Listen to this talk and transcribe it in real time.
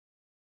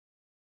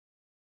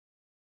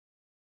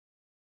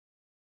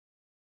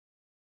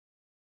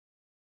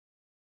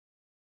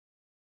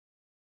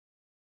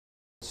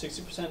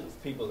60%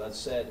 of people had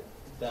said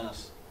that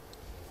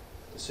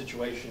the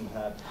situation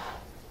had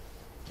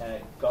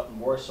gotten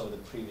worse over the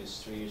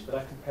previous 3 years, but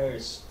that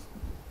compares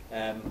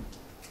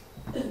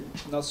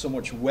not so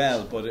much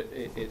well, but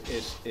it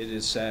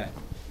is,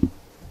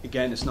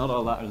 again, it's not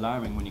all that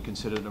alarming when you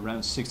consider that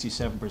around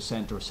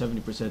 67% or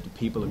 70% of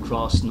people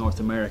across North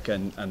America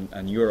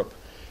and Europe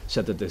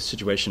said that the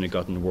situation had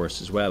gotten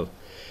worse as well.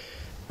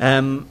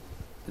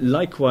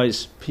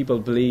 Likewise, people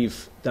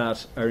believe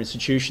that our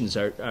institutions,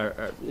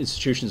 our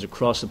institutions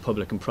across the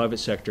public and private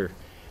sector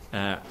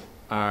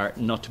are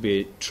not to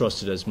be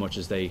trusted as much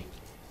as they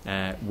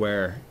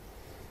were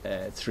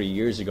 3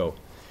 years ago.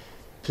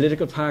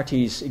 Political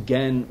parties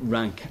again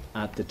rank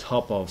at the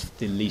top of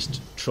the least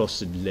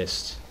trusted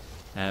list,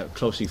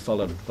 closely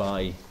followed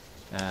by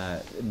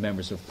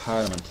members of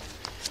Parliament.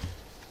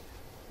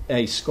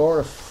 A score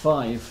of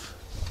 5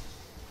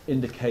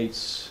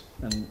 indicates,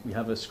 and we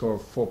have a score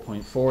of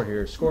 4.4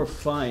 here, a score of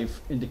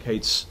 5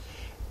 indicates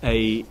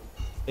an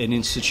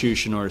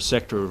institution or a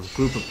sector or a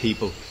group of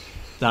people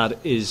that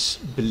is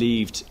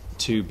believed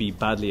to be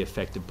badly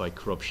affected by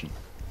corruption.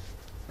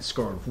 A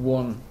score of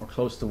 1 or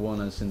close to 1,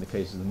 as in the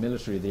case of the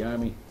military, the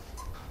army,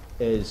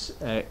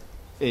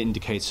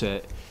 indicates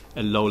a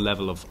low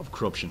level of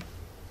corruption.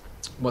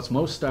 What's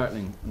most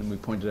startling, and we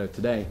pointed out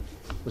today,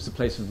 was the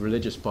place of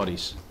religious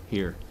bodies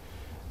here.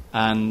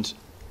 And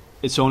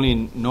it's only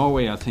in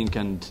Norway, I think,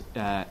 and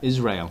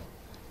Israel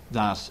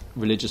that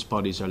religious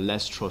bodies are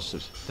less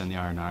trusted than they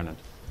are in Ireland.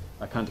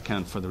 I can't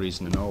account for the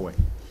reason in Norway.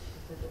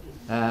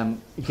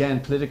 Again,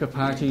 political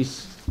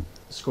parties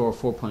score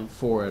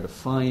 4.4 out of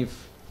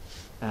 5.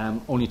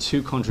 Only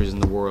 2 countries in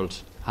the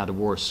world had a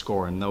worse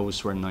score, and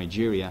those were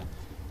Nigeria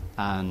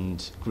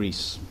and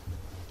Greece.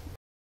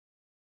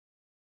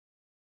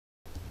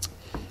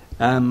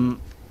 In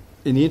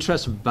the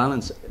interest of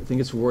balance, I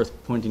think it's worth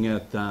pointing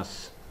out that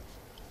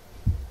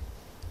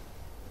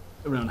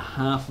around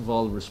half of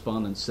all the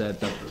respondents said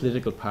that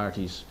political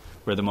parties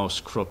were the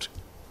most corrupt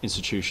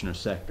institution or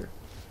sector.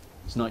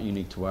 It's not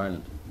unique to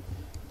Ireland.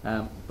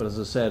 But as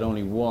I said,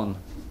 only one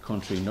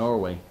country,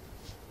 Norway,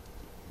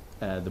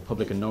 the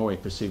public in Norway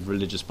perceive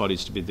religious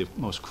bodies to be the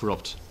most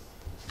corrupt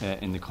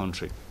in the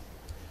country.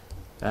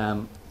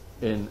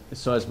 In a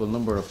sizable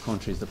number of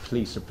countries, the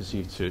police are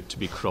perceived to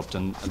be corrupt,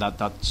 and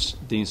that's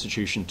the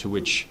institution to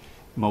which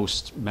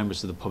most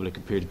members of the public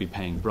appear to be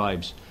paying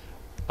bribes.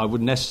 I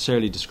wouldn't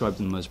necessarily describe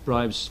them as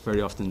bribes.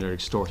 Very often they're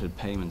extorted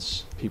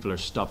payments. People are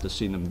stopped, I've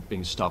seen them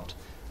being stopped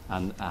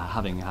and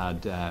having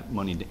had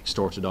money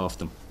extorted off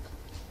them.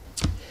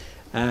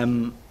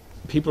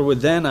 People were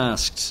then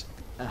asked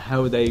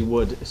how they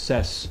would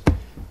assess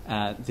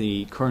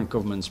the current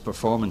government's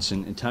performance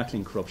in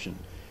tackling corruption.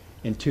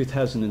 In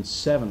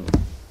 2007,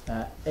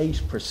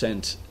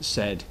 8%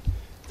 said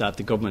that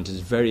the government is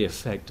very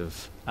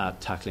effective at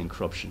tackling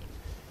corruption.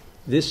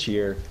 This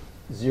year,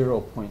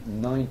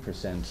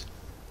 0.9%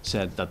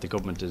 said that the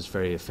government is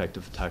very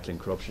effective at tackling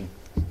corruption,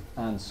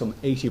 and some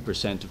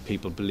 80% of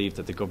people believe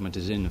that the government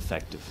is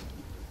ineffective.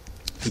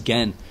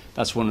 Again,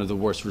 that's one of the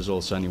worst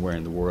results anywhere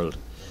in the world.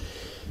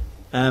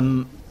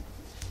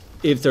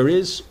 If there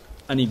is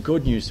any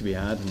good news to be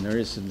had, and there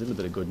is a little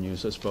bit of good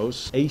news, I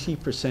suppose,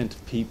 80%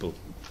 of people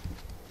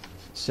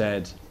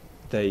said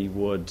they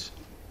would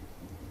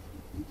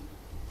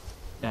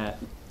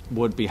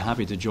be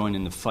happy to join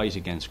in the fight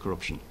against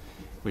corruption,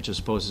 which I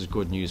suppose is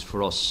good news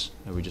for us.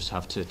 We just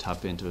have to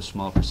tap into a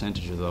small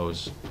percentage of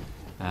those,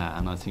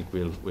 and I think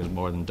we'll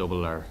more than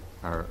double our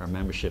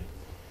membership.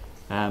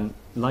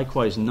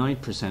 Likewise,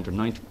 9% or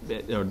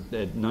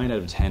 9 out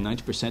of 10,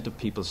 90% of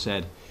people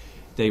said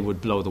they would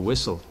blow the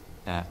whistle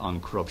on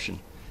corruption,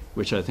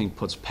 which I think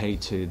puts pay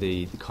to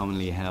the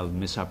commonly held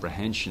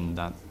misapprehension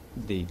that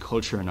the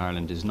culture in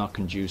Ireland is not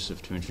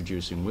conducive to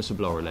introducing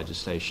whistleblower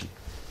legislation.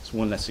 It's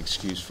one less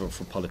excuse for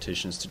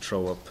politicians to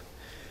throw up.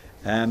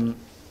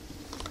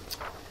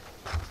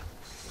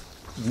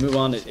 Move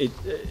on.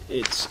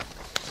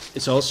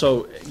 It's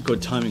also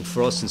good timing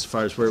for us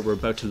insofar as we're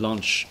about to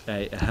launch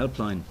a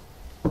helpline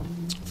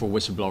for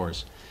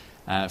whistleblowers,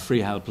 free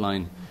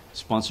helpline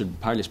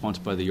partly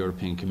sponsored by the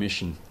European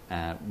Commission,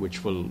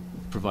 which will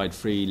provide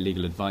free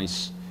legal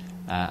advice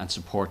and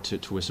support to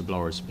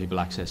whistleblowers, people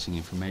accessing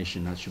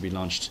information. That should be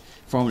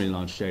formally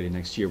launched early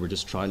next year. We're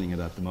just trialling it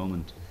at the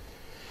moment.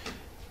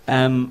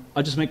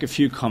 I'll just make a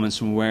few comments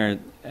from where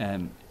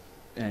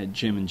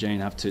Jim and Jane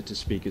have to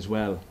speak as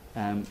well.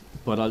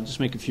 But I'll just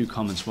make a few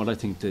comments what I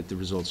think that the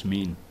results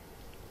mean.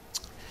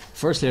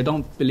 Firstly, I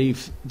don't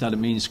believe that it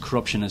means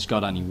corruption has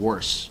got any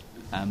worse.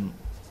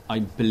 I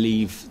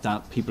believe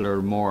that people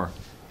are more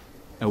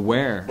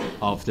aware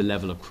of the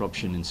level of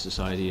corruption in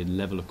society, the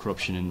level of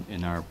corruption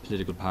in our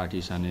political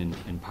parties and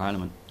in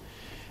Parliament.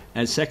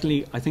 And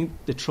secondly, I think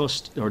the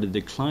trust or the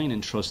decline in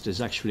trust is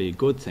actually a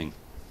good thing.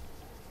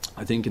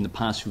 I think in the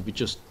past we've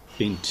just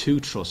been too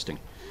trusting.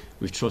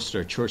 We've trusted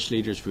our church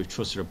leaders, we've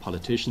trusted our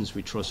politicians,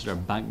 we've trusted our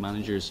bank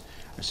managers,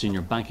 our senior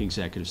bank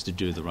executives to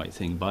do the right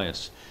thing by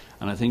us.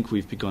 And I think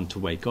we've begun to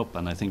wake up,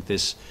 and I think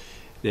this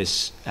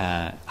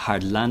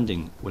hard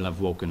landing will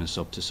have woken us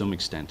up to some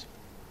extent.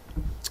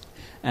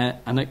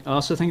 And I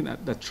also think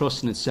that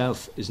trust in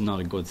itself is not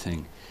a good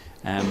thing.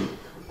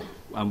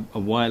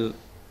 While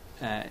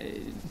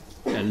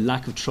a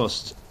lack of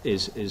trust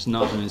is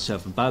not in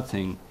itself a bad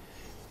thing,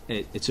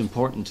 it's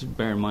important to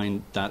bear in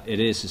mind that it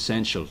is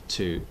essential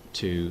to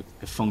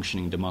a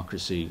functioning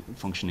democracy,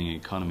 functioning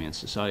economy and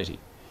society.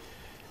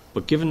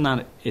 But given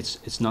that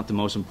it's not the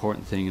most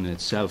important thing in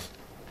itself,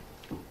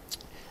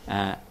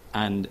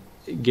 and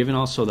given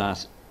also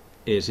that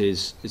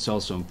it's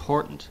also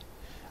important,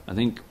 I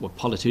think what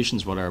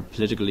politicians, what our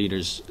political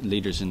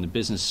leaders in the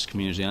business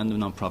community and the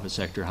non-profit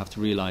sector have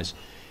to realise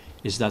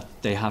is that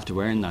they have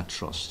to earn that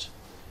trust.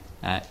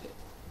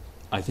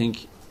 I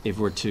think if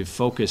we're to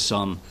focus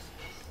on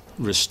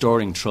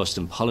restoring trust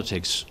in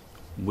politics,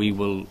 we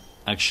will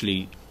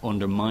actually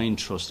undermine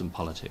trust in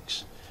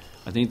politics.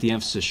 I think the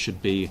emphasis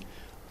should be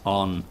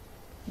on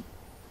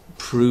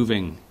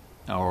proving,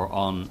 or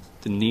on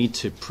the need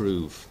to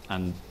prove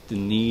and the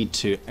need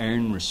to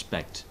earn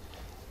respect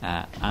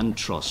and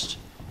trust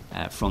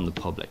from the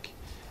public,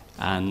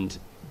 and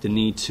the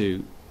need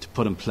to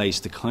put in place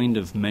the kind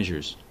of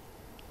measures,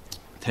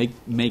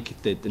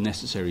 make the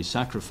necessary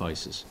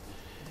sacrifices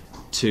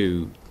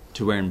to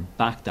earn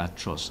back that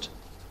trust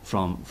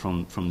from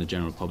the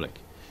general public.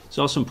 It's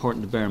also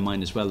important to bear in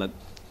mind as well that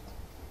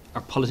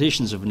our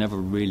politicians have never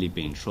really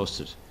been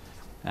trusted.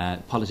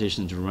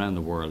 Politicians around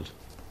the world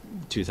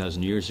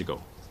 2,000 years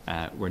ago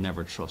were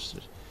never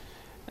trusted.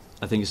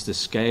 I think it's the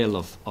scale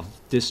of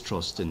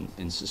distrust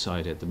in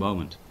society at the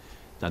moment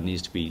that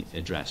needs to be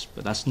addressed.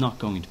 But that's not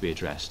going to be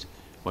addressed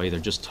by either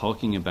just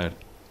talking about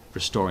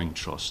restoring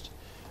trust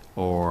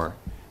or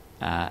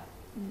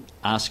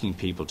asking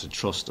people to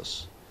trust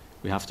us.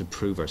 We have to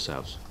prove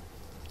ourselves.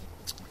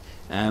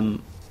 I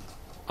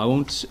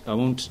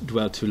won't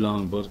dwell too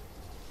long, but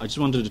I just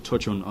wanted to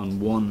touch on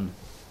one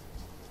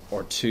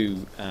or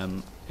two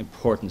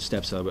important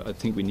steps that I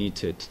think we need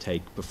to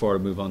take before I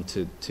move on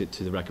to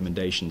the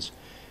recommendations,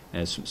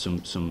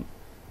 some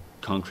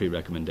concrete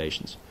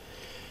recommendations.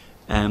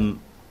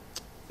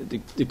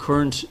 The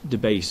current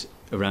debate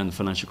around the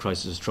financial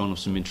crisis has thrown up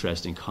some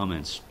interesting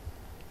comments.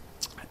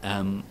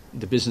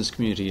 The business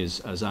community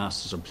has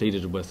asked us or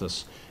pleaded with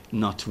us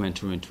not to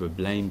enter into a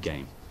blame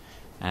game.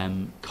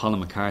 Colin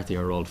McCarthy,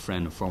 our old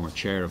friend and former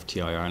chair of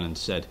TI Ireland,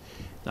 said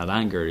that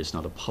anger is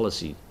not a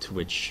policy, to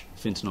which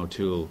Fintan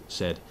O'Toole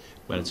said,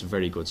 well, it's a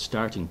very good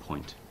starting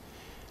point.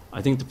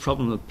 I think the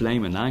problem with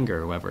blame and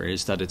anger, however,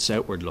 is that it's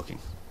outward looking.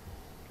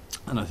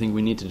 And I think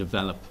we need to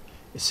develop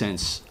a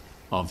sense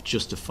of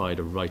justified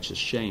or righteous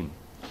shame.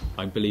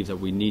 I believe that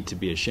we need to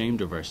be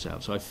ashamed of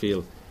ourselves. I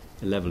feel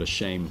a level of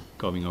shame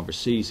going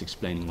overseas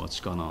explaining what's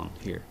gone on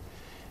here.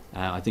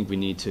 I think we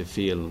need to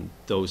feel,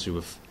 those who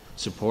have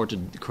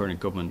supported the current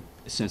government,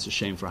 a sense of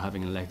shame for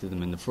having elected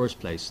them in the first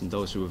place, and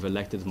those who have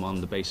elected them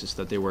on the basis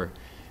that they were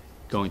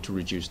going to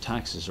reduce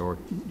taxes or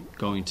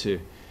going to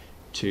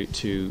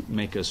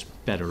make us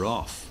better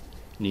off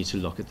need to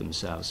look at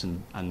themselves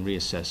and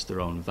reassess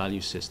their own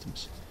value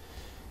systems.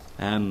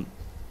 I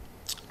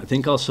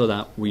think also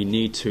that we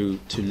need to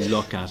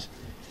look at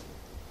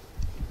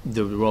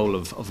the role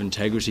of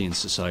integrity in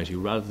society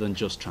rather than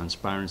just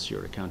transparency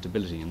or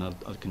accountability, and I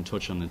can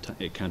touch on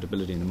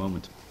accountability in a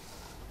moment.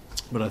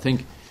 But I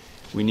think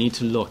we need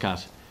to look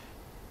at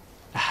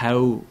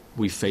how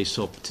we face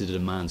up to the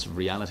demands of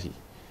reality.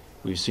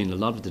 We've seen a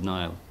lot of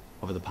denial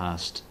over the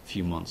past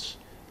few months.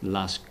 The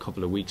last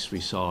couple of weeks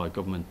we saw a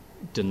government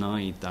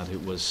deny that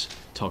it was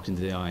talking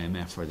to the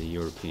IMF or the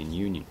European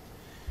Union.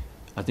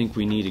 I think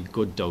we need a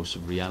good dose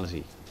of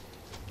reality,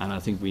 and I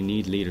think we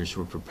need leaders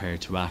who are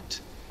prepared to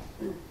act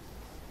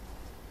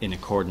in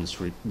accordance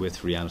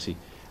with reality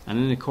and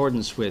in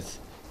accordance with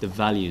the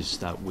values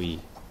that we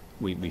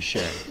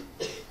share.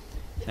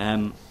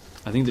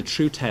 I think the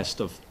true test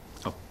of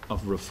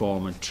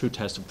reform and true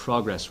test of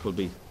progress will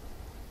be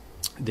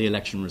the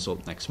election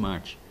result next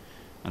March,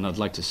 and I'd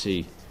like to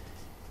see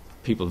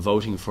people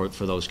voting for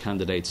those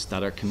candidates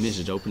that are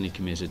committed, openly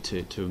committed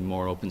to a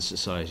more open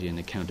society and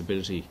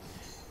accountability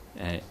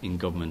in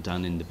government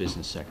and in the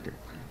business sector.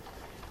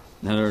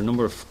 Now, there are a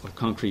number of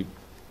concrete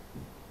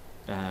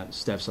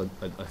steps I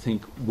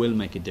think will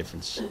make a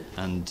difference,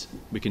 and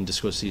we can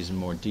discuss these in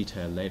more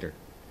detail later.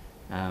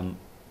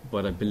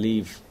 But I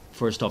believe,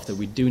 first off, that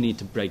we do need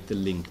to break the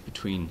link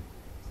between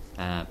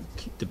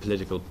the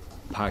political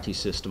party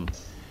system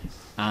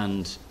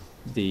and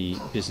the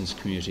business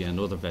community and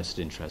other vested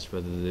interests,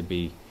 whether they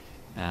be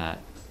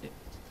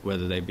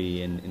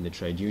in the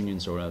trade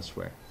unions or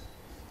elsewhere.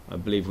 I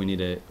believe we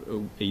need a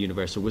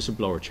universal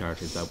whistleblower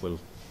charter that will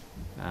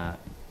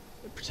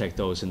protect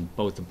those in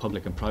both the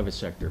public and private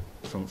sector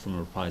from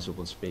reprisal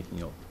when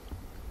speaking up.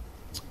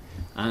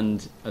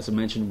 And as I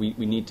mentioned,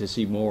 we need to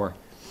see more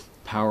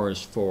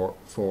powers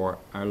for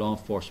our law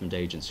enforcement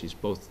agencies,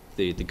 both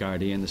the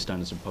Gardaí and the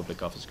Standards of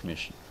Public Office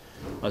Commission.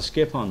 I'll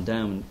skip on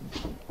down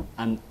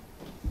and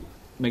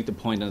make the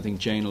point, and I think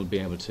Jane will be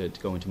able to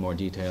go into more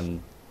detail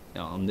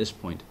on this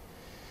point,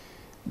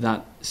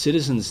 that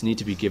citizens need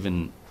to be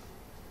given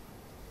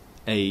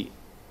a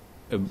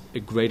a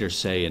greater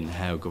say in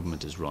how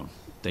government is run.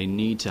 They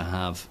need to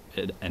have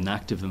an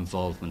active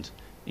involvement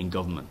in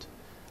government.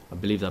 I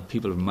believe that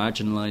people are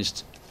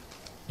marginalised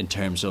in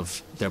terms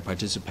of their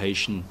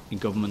participation in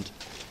government.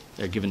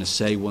 They're given a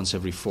say once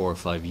every 4 or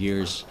 5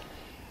 years,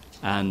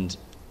 and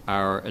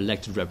our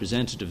elected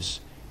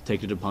representatives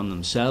take it upon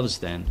themselves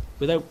then,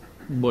 without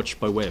much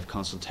by way of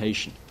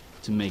consultation,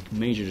 to make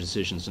major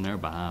decisions on our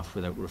behalf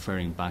without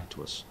referring back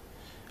to us.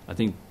 I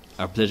think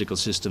our political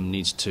system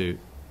needs to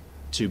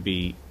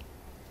be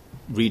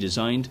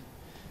redesigned,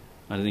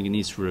 and I think it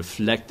needs to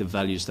reflect the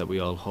values that we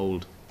all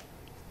hold,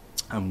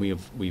 and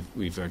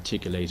we've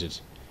articulated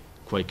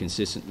quite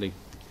consistently.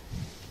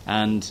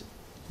 And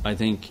I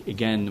think,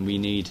 again, we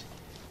need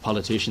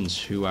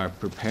politicians who are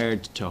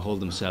prepared to hold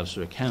themselves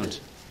to account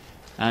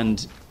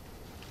and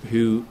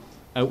who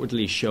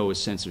outwardly show a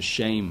sense of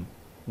shame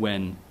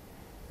when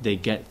they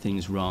get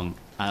things wrong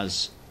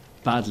as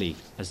badly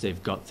as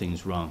they've got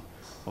things wrong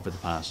over the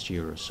past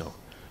year or so.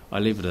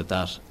 I'll leave it at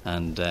that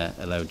and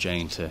allow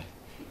Jane to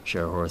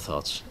share her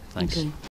thoughts. Thanks. Okay.